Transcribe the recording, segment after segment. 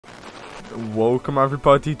Welcome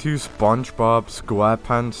everybody to SpongeBob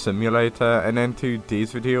SquarePants Simulator, and in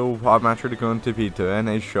today's video what I'm actually going to be doing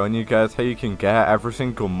is showing you guys how you can get every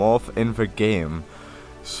single morph in the game.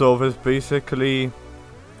 So there's basically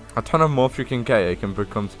a ton of morphs you can get. You can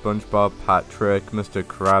become SpongeBob, Patrick, Mr.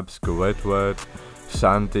 Krabs, Squidward,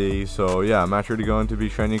 Sandy. So yeah, I'm actually going to be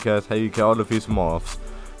showing you guys how you get all of these morphs,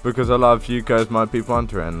 because a lot of you guys might be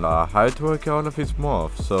wondering like, how do I get all of these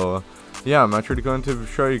morphs? So yeah, I'm actually going to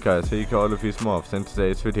show you guys how you get all of these morphs in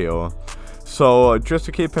today's video. So just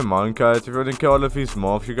to keep in mind guys, if you want to get all of these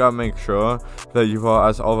morphs, you gotta make sure that you are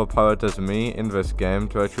as overpowered as me in this game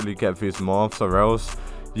to actually get these morphs, or else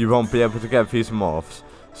you won't be able to get these morphs.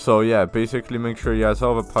 So yeah, basically make sure you're as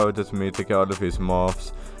overpowered as me to get all of these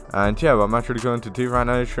morphs. And yeah, what I'm actually going to do right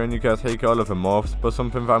now is showing you guys how you get all of the morphs, but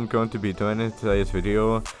something that I'm going to be doing in today's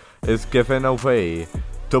video is giving away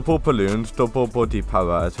double balloons, double body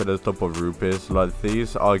power, as well as double rubies. Like,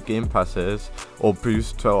 these are game passes or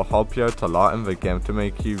boosts to help you out a lot in the game to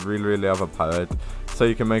make you really overpowered, so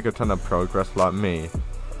you can make a ton of progress like me.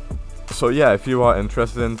 So yeah, if you are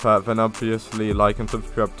interested in that, then obviously like and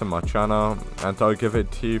subscribe to my channel, and I'll give it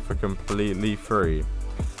to you for completely free.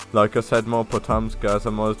 Like I said multiple times guys,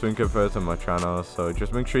 I'm always doing giveaways on my channel, so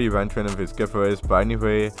just make sure you enter in these giveaways. But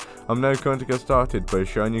anyway, I'm now going to get started by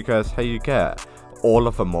showing you guys how you get all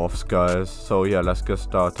of the morphs guys. So yeah, let's get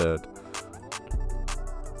started.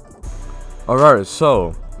 Alright,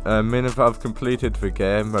 so minute I've completed the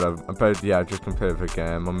game, but I've just completed the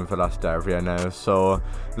game. I'm in the last area now, so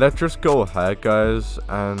let's just go ahead guys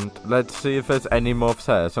and let's see if there's any morphs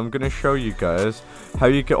here. So I'm gonna show you guys how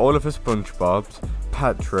you get all of the SpongeBobs,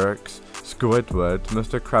 Patricks, Squidward,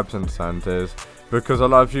 Mr. Krabs and Sanders, because a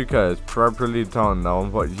lot of you guys probably don't know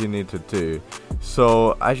what you need to do.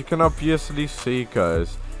 So as you can obviously see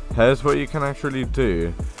guys, here's what you can actually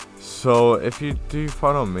do. So if you do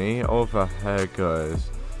follow me over here guys,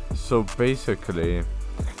 so basically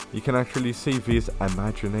you can actually see these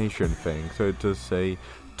imagination things. So it does say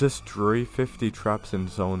destroy 50 traps in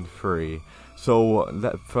zone 3.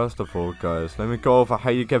 So first of all guys, let me go over how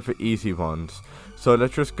you get the easy ones. So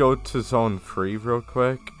let's just go to zone 3 real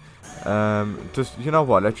quick. You know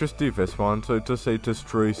what, let's just do this one. So it does say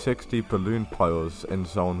destroy 60 balloon piles in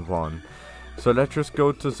zone 1. So let's just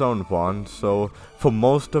go to zone 1. So for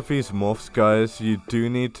most of these morphs guys, you do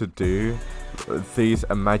need to do these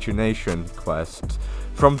imagination quests.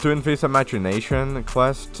 From doing these imagination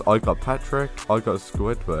quests, I got Patrick, I got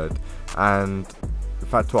Squidward, and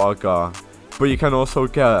that's what I got. But you can also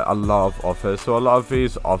get a lot of others. So a lot of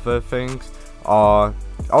these other things are,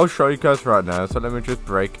 I'll show you guys right now. So let me just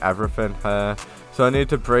break everything here. So I need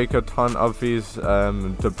to break a ton of these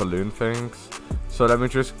the balloon things. So let me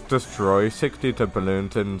just destroy 60 the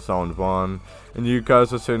balloons in zone 1, and you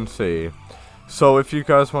guys will soon see. So if you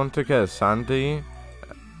guys want to get Sandy,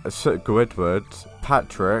 Squidward,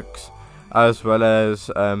 Patrick's, as well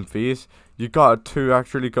as these, you got to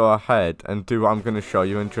actually go ahead and do what I'm going to show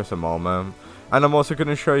you in just a moment. And I'm also going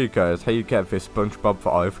to show you guys how you get this SpongeBob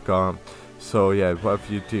that I've got. So yeah,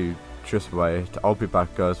 whatever you do, just wait. I'll be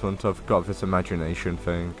back guys once I've got this imagination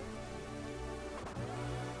thing.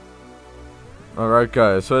 Alright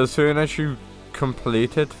guys, so as soon as you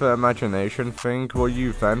completed the imagination thing, what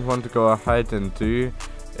you then want to go ahead and do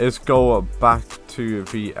is go back to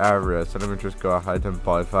the area. So let me just go ahead and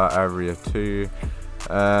buy that area too.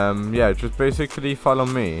 Yeah, just basically follow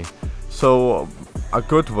me. So a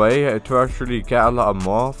good way to actually get a lot of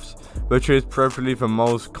morphs, which is probably the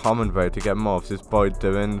most common way to get morphs, is by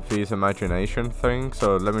doing these imagination things.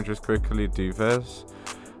 So let me just quickly do this.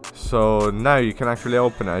 So now you can actually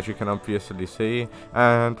open it, as you can obviously see,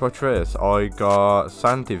 and watch this, I got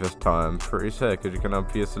Sandy this time, pretty sick as you can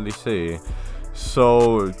obviously see.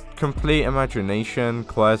 So complete imagination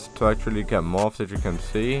quest to actually get morphs, as you can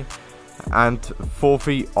see. And for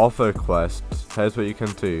the other quests, here's what you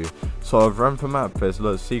can do. So I've run the map, there's a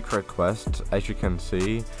little secret quest, as you can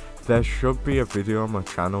see. There should be a video on my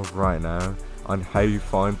channel right now on how you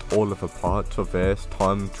find all of the parts of this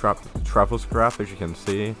time travel scrap, as you can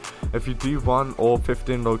see. If you do 1 or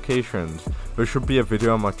 15 locations, there should be a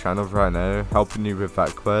video on my channel right now helping you with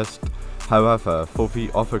that quest. However, for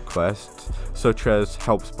the other quests, such as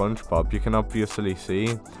help SpongeBob, you can obviously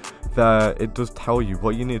see that it does tell you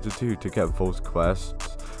what you need to do to get those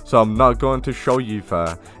quests. So I'm not going to show you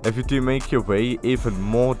that. If you do make your way even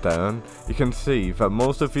more down, you can see that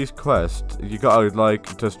most of these quests, you gotta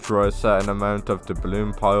like destroy a certain amount of the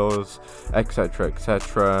balloon piles,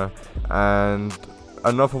 etc. And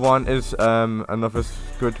another one is another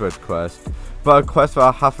Squidward quest. But a quest that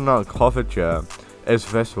I have not covered yet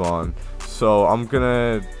is this one. So I'm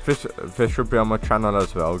gonna, this should be on my channel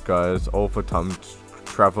as well, guys, all for time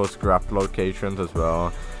travel scrap locations as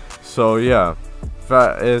well. So yeah,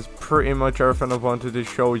 that is pretty much everything I wanted to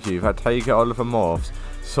show you. That's how you get all of the morphs.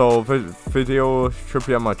 So the video should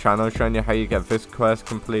be on my channel showing you how you get this quest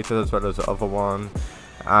completed as well as the other one.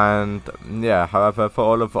 And yeah, however, for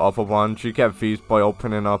all of the other ones, you get these by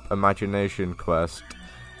opening up imagination quest.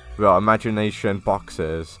 Well, imagination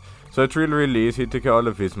boxes. So it's really easy to get all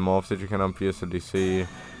of these morphs that you can obviously see.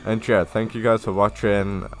 And yeah, thank you guys for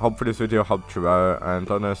watching. Hopefully this video helped you out, and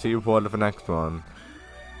I'm gonna see you for all of the next one.